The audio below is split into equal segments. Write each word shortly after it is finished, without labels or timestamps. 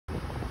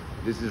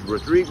This is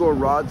Rodrigo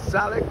Rod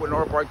Salek with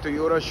North Park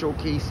Toyota,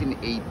 showcasing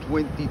a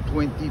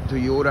 2020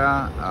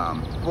 Toyota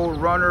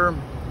 4Runner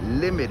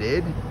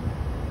Limited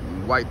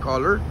in white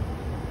color.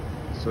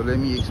 So let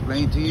me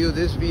explain to you.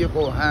 This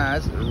vehicle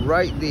has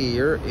right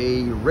there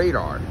a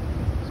radar.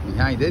 It's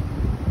behind it,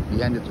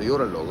 behind the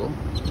Toyota logo.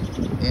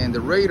 And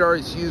the radar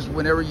is used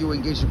whenever you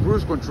engage the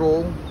cruise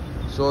control,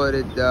 so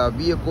that the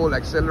vehicle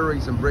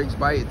accelerates and brakes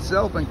by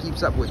itself and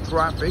keeps up with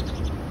traffic,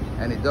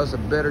 and it does a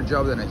better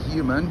job than a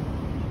human.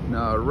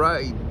 Now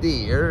right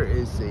there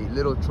is a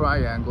little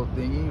triangle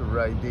thingy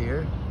right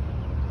there.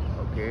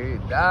 Okay,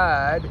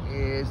 that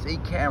is a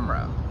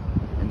camera,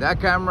 and that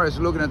camera is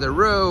looking at the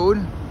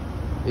road.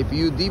 If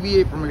you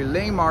deviate from your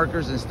lane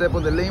markers and step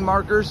on the lane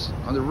markers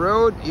on the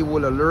road, it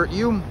will alert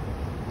you.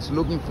 It's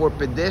looking for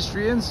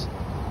pedestrians.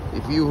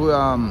 If you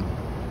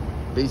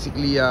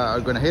basically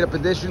are going to hit a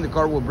pedestrian, the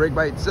car will brake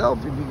by itself.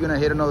 If you're going to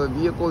hit another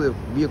vehicle, the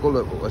vehicle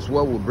as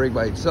well will brake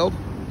by itself.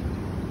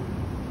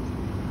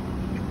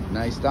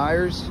 Nice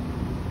tires,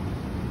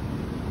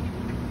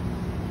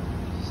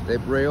 step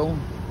rail,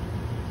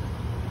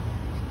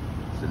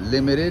 it's a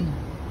limited.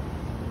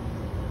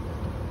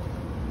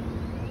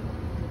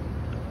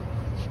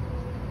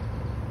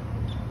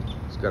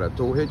 It's got a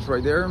tow hitch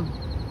right there.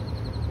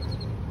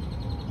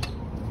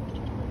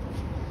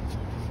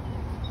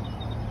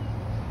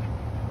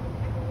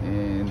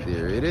 And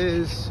there it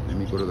is. Let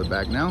me go to the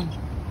back now.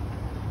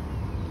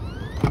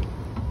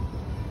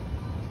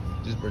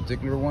 This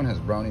particular one has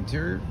brown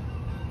interior.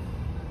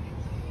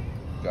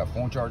 Got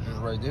phone chargers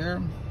right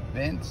there,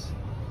 vents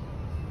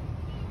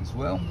as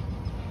well.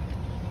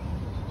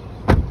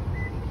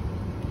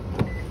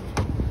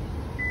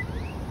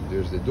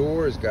 There's the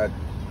door. It's got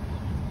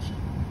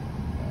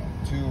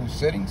two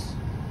settings,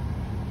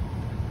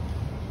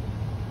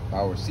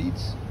 power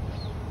seats.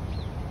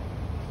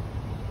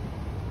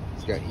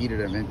 It's got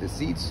heated and vented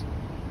seats.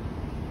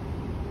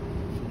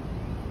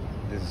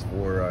 This is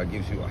for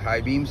gives you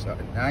high beams at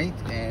night,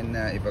 and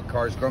if a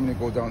car is coming, it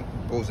goes down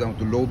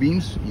to low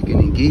beams. You can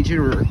engage it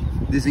or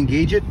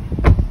disengage it.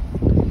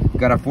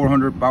 Got a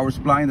 400 power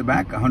supply in the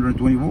back,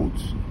 120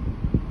 volts.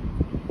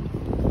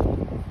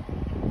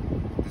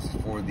 This is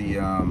for the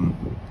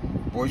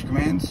voice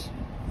commands.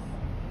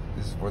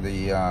 This is for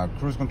the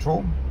cruise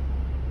control,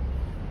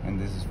 and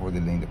this is for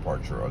the lane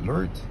departure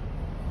alert.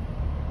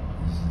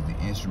 This is the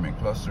instrument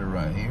cluster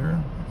right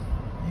here.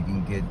 You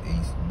can get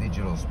a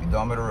digital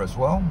speedometer as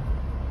well.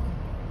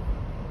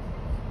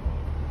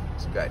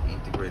 It's got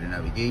integrated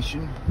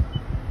navigation.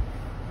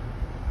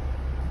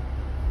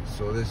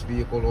 So this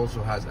vehicle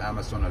also has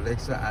Amazon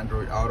Alexa,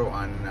 Android Auto,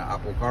 and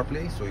Apple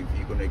CarPlay. So if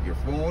you connect your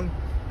phone,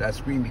 that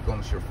screen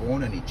becomes your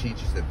phone and it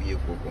changes the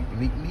vehicle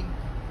completely.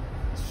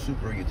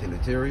 Super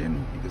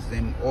utilitarian, because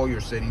then all your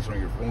settings on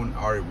your phone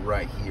are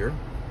right here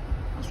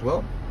as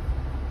well.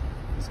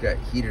 It's got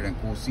heated and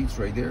cool seats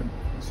right there.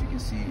 As you can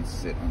see, it's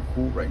set on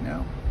cool right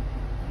now.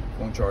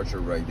 Phone charger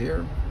right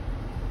there.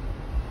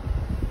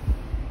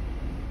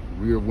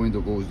 Rear window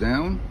goes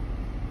down.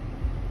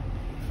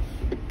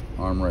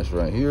 Armrest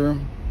right here.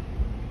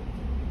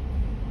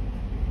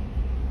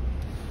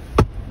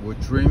 Wood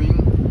trimming.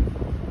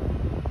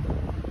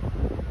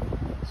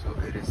 So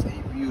it is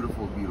a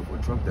beautiful, beautiful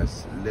truck.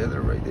 That's leather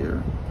right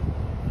there.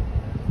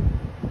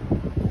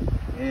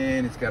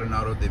 And it's got an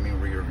auto dimming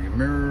rear view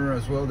mirror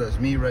as well. That's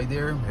me right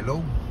there.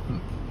 Hello.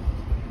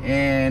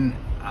 And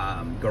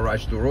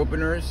garage door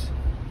openers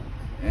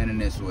and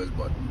an SOS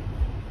button.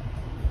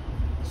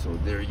 So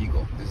there you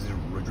go. This is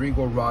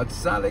Rodrigo Rod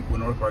Salek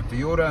with North Park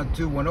Toyota.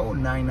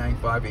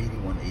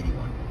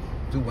 210-995-8181.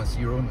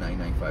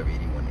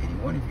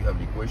 210-995-8181. If you have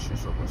any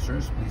questions or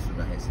concerns, please do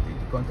not hesitate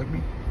to contact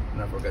me.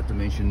 And I forgot to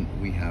mention,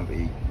 we have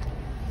a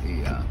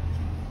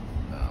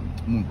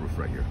moonroof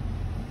right here.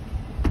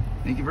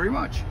 Thank you very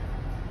much.